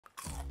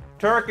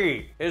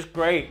Turkey is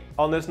great.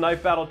 On this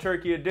Knife Battle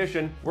Turkey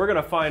edition, we're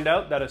gonna find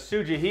out that a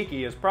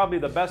sujihiki is probably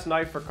the best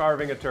knife for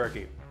carving a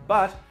turkey.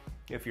 But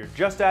if you're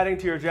just adding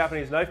to your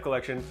Japanese knife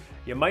collection,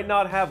 you might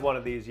not have one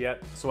of these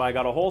yet, so I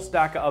got a whole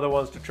stack of other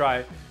ones to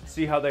try,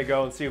 see how they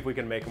go, and see if we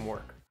can make them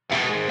work.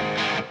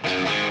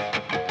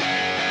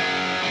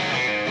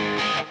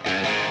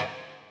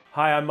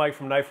 Hi, I'm Mike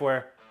from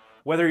Knifewear.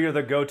 Whether you're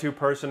the go-to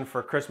person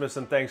for Christmas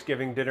and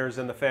Thanksgiving dinners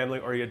in the family,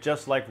 or you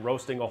just like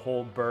roasting a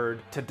whole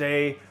bird,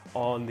 today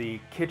on the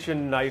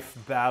kitchen knife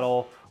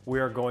battle, we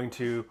are going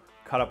to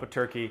cut up a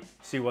turkey,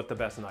 see what the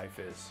best knife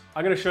is.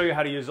 I'm gonna show you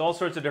how to use all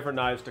sorts of different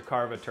knives to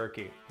carve a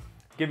turkey.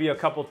 Give you a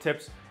couple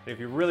tips, and if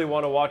you really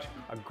wanna watch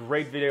a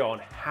great video on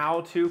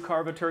how to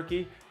carve a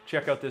turkey,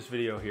 check out this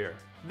video here.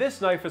 This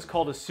knife is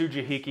called a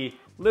sujihiki.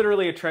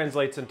 Literally, it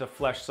translates into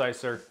flesh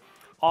slicer.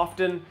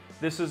 Often,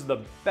 this is the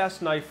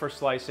best knife for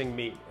slicing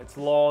meat. It's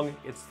long,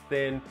 it's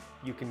thin,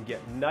 you can get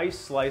nice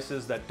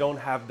slices that don't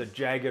have the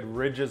jagged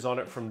ridges on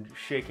it from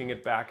shaking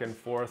it back and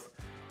forth.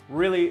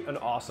 Really an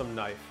awesome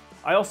knife.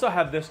 I also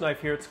have this knife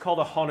here, it's called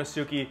a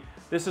honesuki.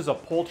 This is a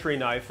poultry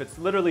knife. It's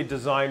literally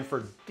designed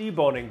for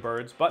deboning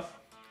birds, but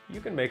you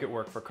can make it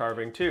work for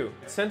carving too.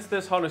 Since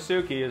this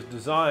honesuki is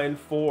designed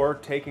for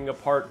taking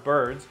apart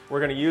birds,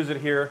 we're gonna use it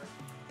here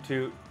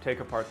to take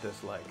apart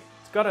this leg.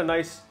 It's got a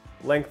nice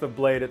length of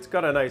blade. It's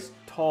got a nice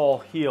tall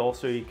heel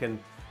so you can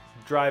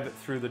drive it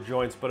through the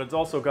joints, but it's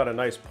also got a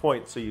nice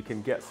point so you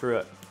can get through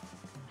it.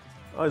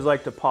 I always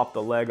like to pop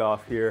the leg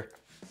off here.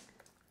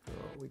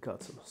 Oh, we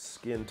got some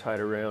skin tied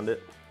around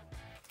it,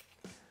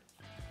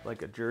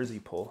 like a jersey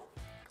pull.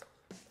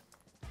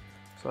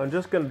 So I'm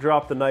just going to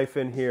drop the knife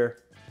in here,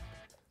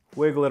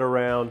 wiggle it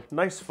around.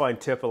 Nice fine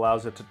tip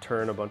allows it to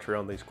turn a bunch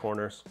around these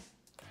corners.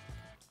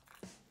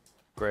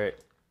 Great.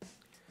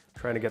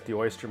 Trying to get the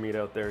oyster meat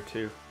out there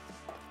too.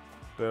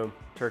 Boom,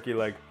 turkey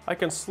leg. I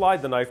can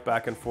slide the knife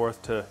back and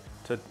forth to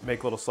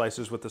make little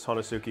slices with this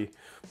honesuki.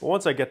 But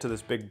once I get to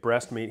this big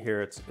breast meat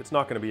here, it's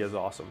not gonna be as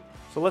awesome.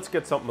 So let's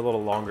get something a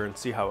little longer and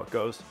see how it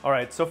goes. All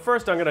right, so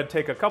first I'm gonna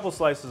take a couple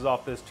slices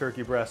off this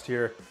turkey breast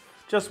here,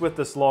 just with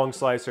this long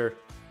slicer,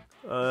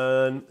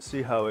 and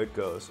see how it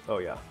goes. Oh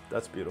yeah,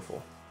 that's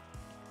beautiful.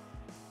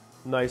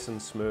 Nice and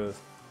smooth.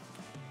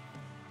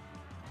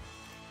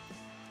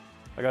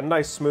 I got a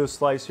nice smooth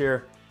slice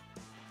here.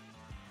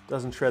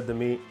 Doesn't shred the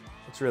meat.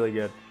 It's really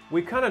good.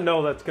 We kind of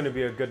know that's going to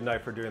be a good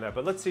knife for doing that,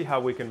 but let's see how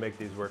we can make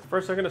these work.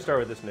 First, I'm going to start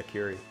with this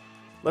nakiri.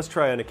 Let's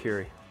try a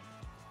nakiri.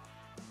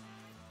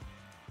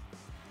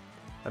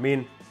 I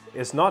mean,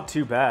 it's not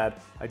too bad.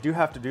 I do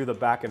have to do the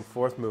back and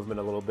forth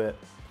movement a little bit.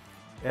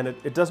 And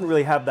it doesn't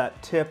really have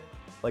that tip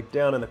like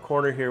down in the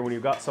corner here when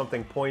you've got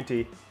something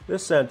pointy.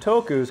 This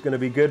santoku is going to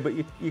be good, but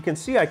you can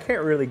see I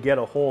can't really get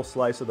a whole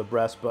slice of the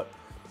breast, but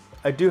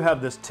I do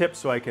have this tip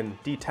so I can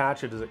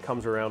detach it as it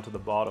comes around to the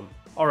bottom.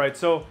 All right,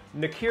 so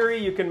nakiri,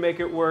 you can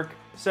make it work.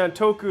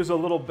 Santoku's a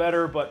little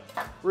better, but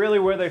really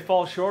where they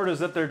fall short is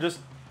that they're just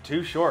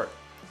too short.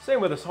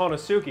 Same with this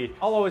honesuki.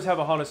 I'll always have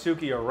a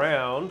honesuki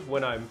around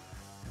when I'm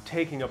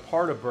taking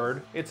apart a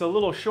bird. It's a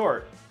little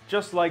short,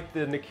 just like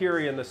the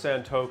nakiri and the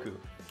santoku.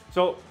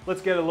 So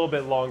let's get a little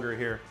bit longer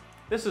here.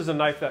 This is a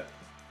knife that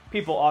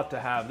people ought to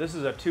have. This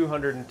is a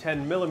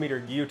 210 millimeter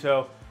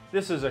gyuto.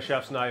 This is a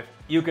chef's knife.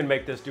 You can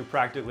make this do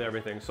practically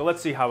everything. So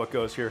let's see how it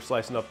goes here,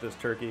 slicing up this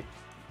turkey.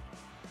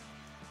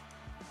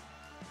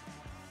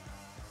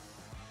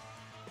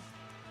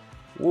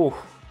 Ooh,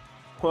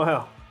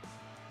 wow,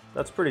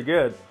 that's pretty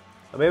good.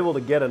 I'm able to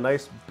get a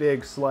nice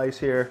big slice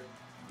here,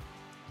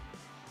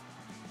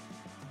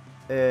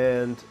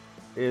 and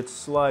it's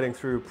sliding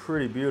through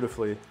pretty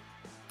beautifully.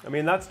 I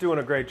mean, that's doing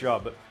a great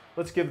job, but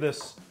let's give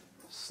this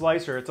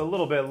slicer, it's a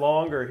little bit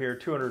longer here,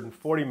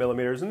 240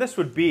 millimeters, and this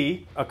would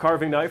be a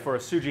carving knife, or a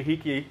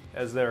sujihiki,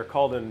 as they're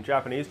called in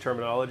Japanese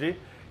terminology.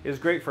 Is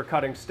great for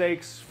cutting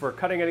steaks, for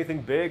cutting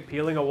anything big,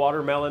 peeling a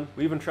watermelon.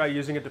 We even tried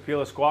using it to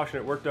peel a squash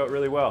and it worked out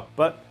really well.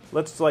 But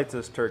let's slice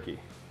this turkey.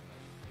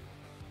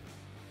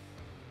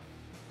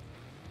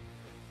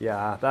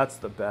 Yeah, that's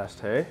the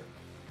best, hey?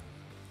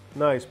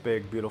 Nice,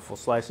 big, beautiful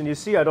slice. And you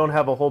see I don't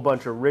have a whole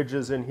bunch of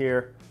ridges in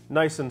here.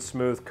 Nice and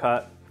smooth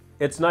cut.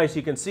 It's nice,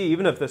 you can see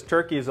even if this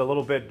turkey is a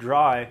little bit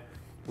dry,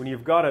 when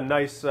you've got a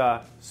nice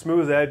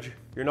smooth edge,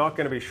 you're not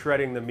gonna be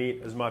shredding the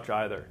meat as much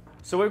either.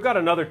 So we've got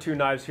another two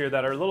knives here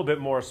that are a little bit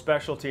more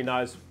specialty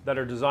knives that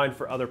are designed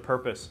for other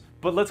purpose.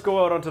 But let's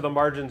go out onto the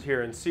margins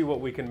here and see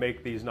what we can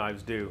make these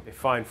knives do. Okay,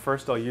 fine,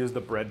 first I'll use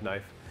the bread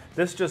knife.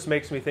 This just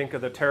makes me think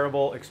of the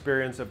terrible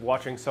experience of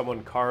watching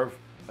someone carve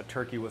a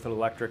turkey with an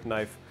electric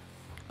knife.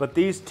 But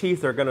these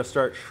teeth are gonna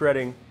start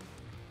shredding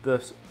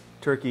this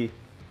turkey.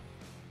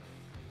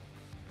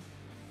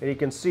 And you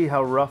can see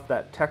how rough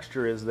that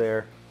texture is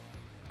there.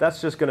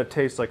 That's just gonna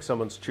taste like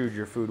someone's chewed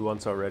your food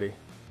once already.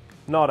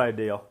 Not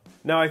ideal.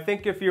 Now I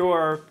think if you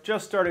are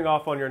just starting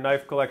off on your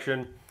knife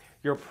collection,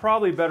 you're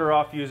probably better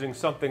off using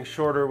something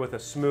shorter with a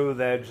smooth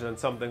edge than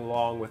something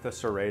long with a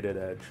serrated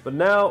edge. But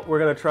now we're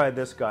gonna try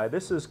this guy.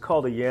 This is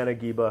called a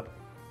yanagiba.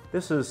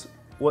 This is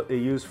what they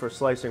use for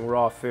slicing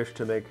raw fish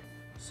to make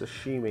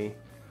sashimi.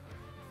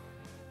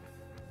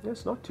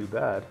 It's not too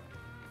bad.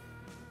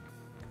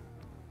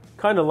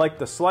 Kind of like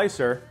the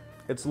slicer,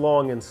 it's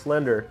long and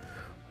slender,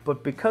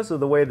 but because of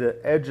the way the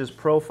edge is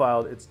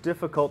profiled, it's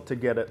difficult to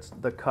get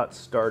the cut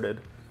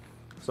started.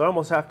 So I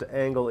almost have to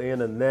angle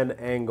in and then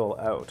angle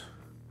out.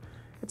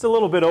 It's a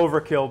little bit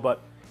overkill,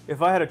 but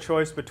if I had a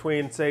choice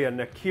between, say, a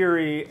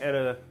nakiri and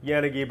a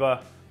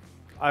yanagiba,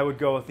 I would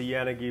go with the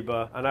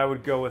yanagiba, and I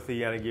would go with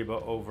the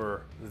yanagiba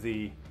over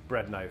the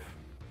bread knife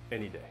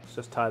any day. Let's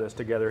just tie this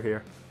together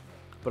here.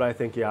 But I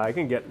think, yeah, I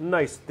can get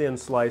nice thin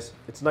slice.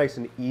 It's nice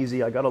and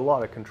easy. I got a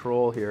lot of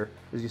control here.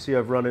 As you see,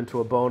 I've run into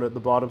a bone at the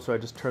bottom, so I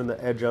just turn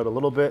the edge out a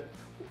little bit.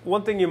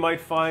 One thing you might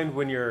find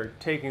when you're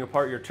taking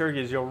apart your turkey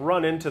is you'll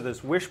run into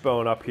this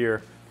wishbone up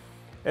here,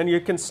 and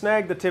you can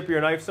snag the tip of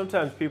your knife.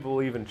 Sometimes people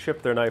will even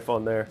chip their knife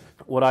on there.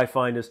 What I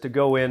find is to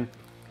go in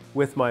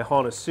with my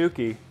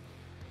honesuki,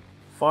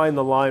 find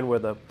the line where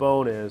the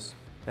bone is,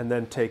 and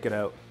then take it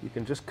out. You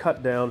can just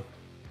cut down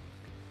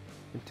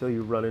until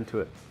you run into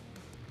it.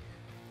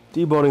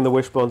 Deboning the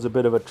wishbone's a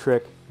bit of a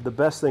trick. The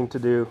best thing to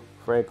do,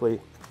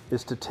 frankly,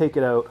 is to take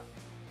it out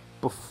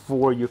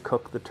before you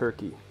cook the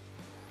turkey.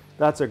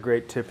 That's a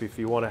great tip if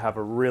you want to have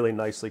a really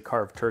nicely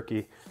carved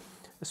turkey,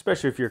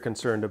 especially if you're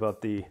concerned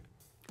about the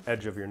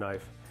edge of your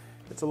knife.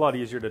 It's a lot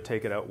easier to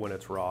take it out when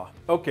it's raw.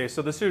 Okay,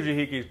 so the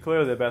sujihiki is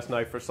clearly the best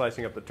knife for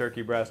slicing up the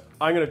turkey breast.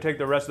 I'm going to take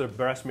the rest of the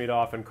breast meat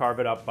off and carve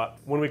it up, but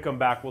when we come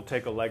back, we'll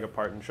take a leg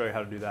apart and show you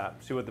how to do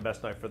that. See what the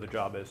best knife for the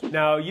job is.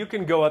 Now, you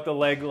can go at the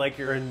leg like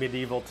you're in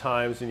medieval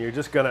times and you're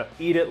just going to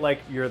eat it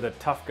like you're the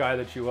tough guy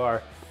that you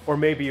are, or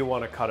maybe you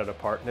want to cut it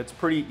apart, and it's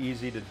pretty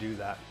easy to do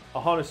that. A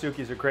honesuki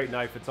is a great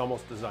knife. It's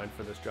almost designed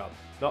for this job.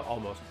 Not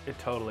almost, it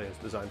totally is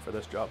designed for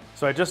this job.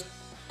 So I just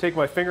take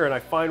my finger and I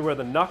find where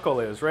the knuckle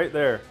is, right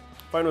there.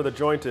 Find where the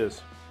joint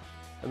is,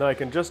 and then I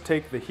can just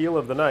take the heel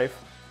of the knife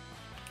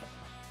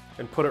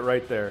and put it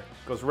right there. It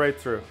goes right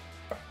through.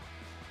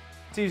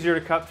 It's easier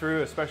to cut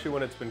through, especially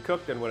when it's been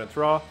cooked than when it's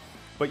raw,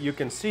 but you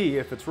can see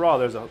if it's raw,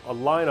 there's a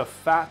line of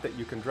fat that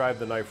you can drive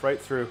the knife right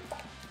through,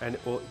 and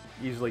it will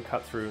easily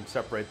cut through and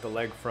separate the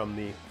leg from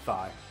the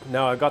thigh.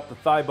 Now I've got the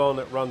thigh bone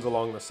that runs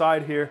along the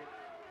side here.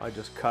 I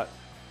just cut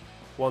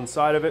one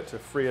side of it to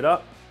free it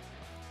up,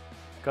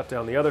 cut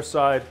down the other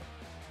side.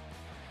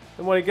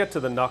 And when I get to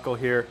the knuckle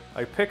here,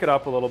 I pick it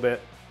up a little bit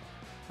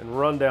and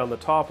run down the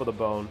top of the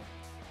bone,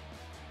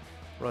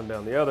 run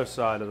down the other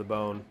side of the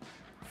bone,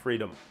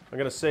 freedom. I'm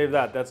gonna save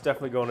that, that's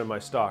definitely going in my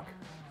stock.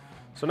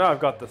 So now I've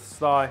got the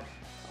thigh,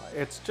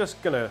 it's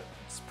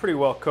pretty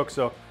well cooked,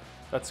 so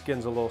that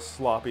skin's a little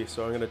sloppy,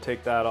 so I'm gonna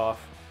take that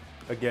off.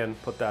 Again,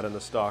 put that in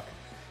the stock.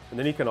 And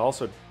then you can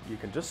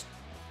just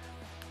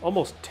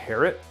almost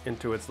tear it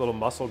into its little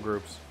muscle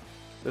groups.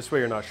 This way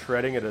you're not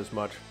shredding it as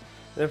much.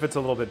 And if it's a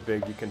little bit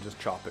big, you can just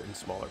chop it in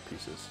smaller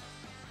pieces.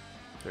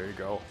 There you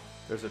go.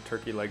 There's a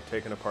turkey leg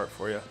taken apart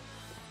for you.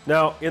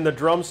 Now, in the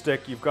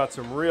drumstick, you've got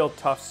some real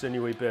tough,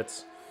 sinewy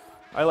bits.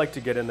 I like to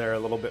get in there a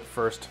little bit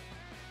first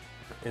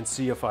and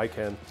see if I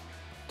can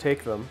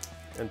take them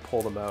and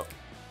pull them out.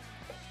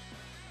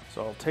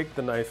 So I'll take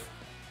the knife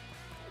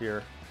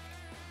here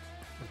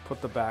and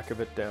put the back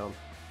of it down.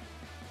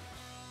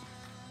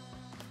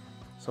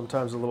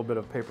 Sometimes a little bit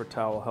of paper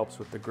towel helps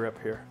with the grip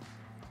here.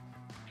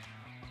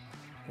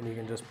 And you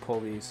can just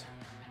pull these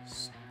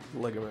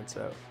ligaments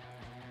out.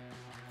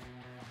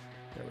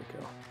 There we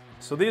go.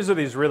 So these are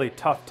these really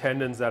tough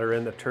tendons that are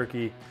in the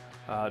turkey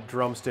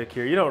drumstick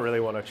here. You don't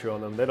really want to chew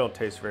on them. They don't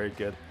taste very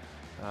good.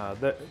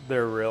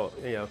 They're real,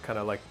 kind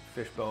of like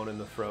fish bone in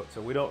the throat. So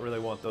we don't really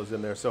want those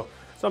in there. So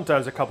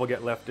sometimes a couple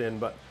get left in,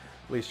 but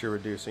at least you're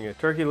reducing it.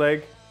 Turkey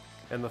leg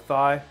and the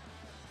thigh,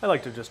 I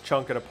like to just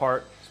chunk it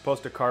apart as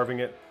opposed to carving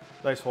it.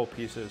 Nice whole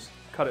pieces.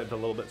 Cut it into a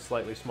little bit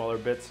slightly smaller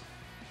bits.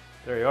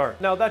 There you are.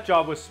 Now that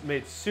job was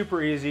made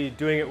super easy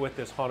doing it with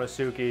this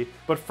honesuki,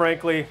 but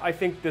frankly, I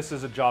think this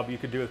is a job you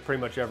could do with pretty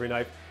much every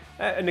knife.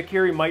 A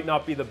nakiri might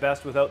not be the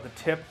best without the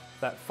tip,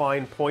 that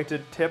fine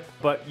pointed tip,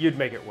 but you'd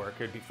make it work,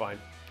 it'd be fine.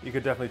 You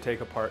could definitely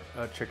take apart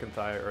a chicken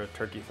thigh or a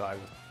turkey thigh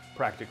with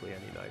practically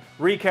any knife.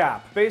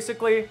 Recap,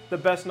 basically the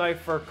best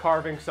knife for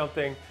carving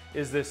something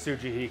is this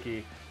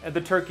sujihiki, and the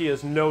turkey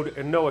is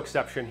no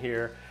exception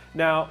here.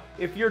 Now,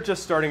 if you're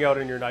just starting out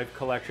in your knife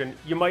collection,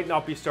 you might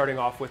not be starting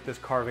off with this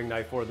carving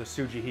knife or the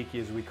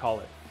sujihiki as we call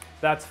it.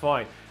 That's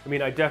fine. I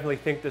mean, I definitely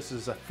think this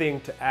is a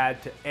thing to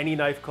add to any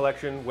knife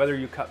collection, whether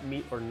you cut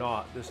meat or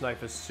not. This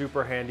knife is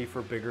super handy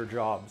for bigger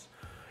jobs.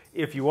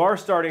 If you are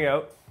starting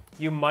out,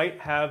 you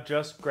might have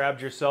just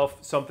grabbed yourself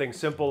something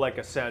simple like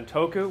a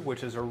santoku,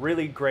 which is a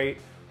really great,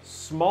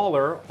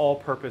 smaller,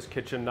 all-purpose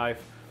kitchen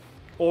knife,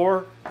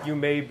 or you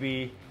may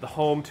be the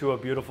home to a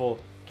beautiful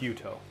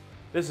gyuto.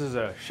 This is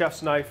a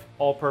chef's knife,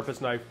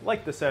 all-purpose knife,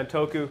 like the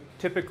santoku,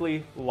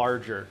 typically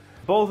larger.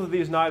 Both of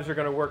these knives are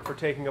gonna work for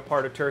taking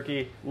apart a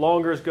turkey.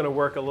 Longer is gonna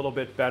work a little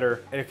bit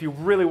better. And if you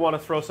really wanna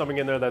throw something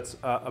in there that's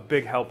a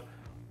big help,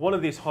 one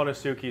of these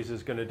honesukis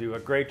is gonna do a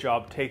great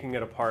job taking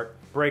it apart,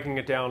 breaking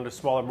it down to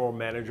smaller, more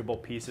manageable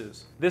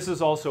pieces. This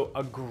is also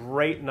a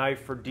great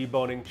knife for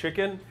deboning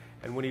chicken.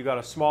 And when you got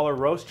a smaller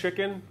roast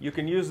chicken, you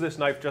can use this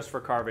knife just for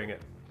carving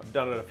it. I've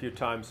done it a few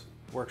times.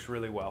 works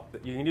really well.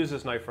 You can use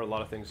this knife for a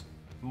lot of things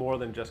more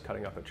than just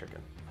cutting up a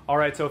chicken. All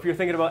right, so if you're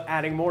thinking about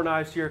adding more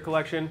knives to your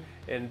collection,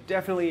 and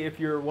definitely if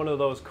you're one of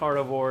those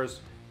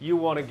carnivores, you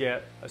want to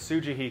get a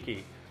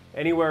sujihiki.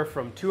 Anywhere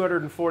from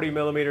 240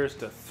 millimeters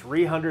to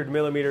 300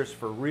 millimeters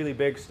for really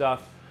big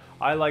stuff.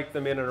 I like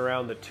them in and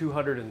around the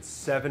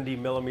 270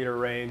 millimeter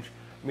range.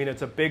 I mean,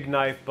 it's a big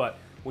knife, but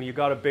when you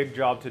got a big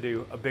job to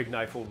do, a big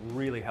knife will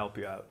really help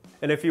you out.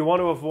 And if you want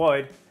to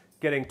avoid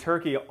getting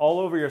turkey all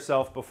over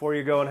yourself before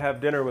you go and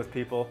have dinner with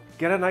people,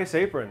 get a nice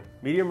apron.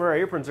 Medium rare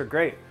aprons are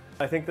great.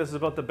 I think this is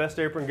about the best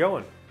apron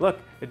going. Look,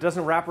 it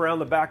doesn't wrap around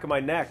the back of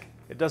my neck.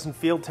 It doesn't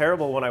feel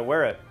terrible when I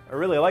wear it. I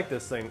really like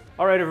this thing.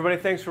 All right, everybody,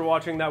 thanks for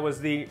watching. That was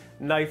the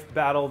knife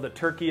battle, the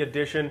turkey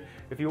edition.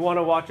 If you want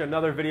to watch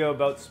another video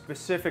about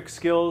specific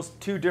skills,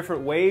 2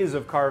 different ways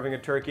of carving a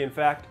turkey, in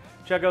fact,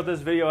 check out this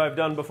video I've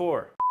done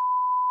before.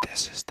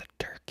 This is the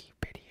turkey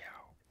video.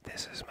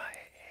 This is my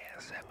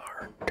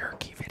ASMR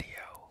turkey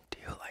video. Do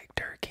you like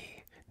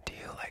turkey? Do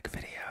you like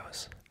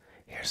videos?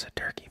 Here's a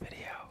turkey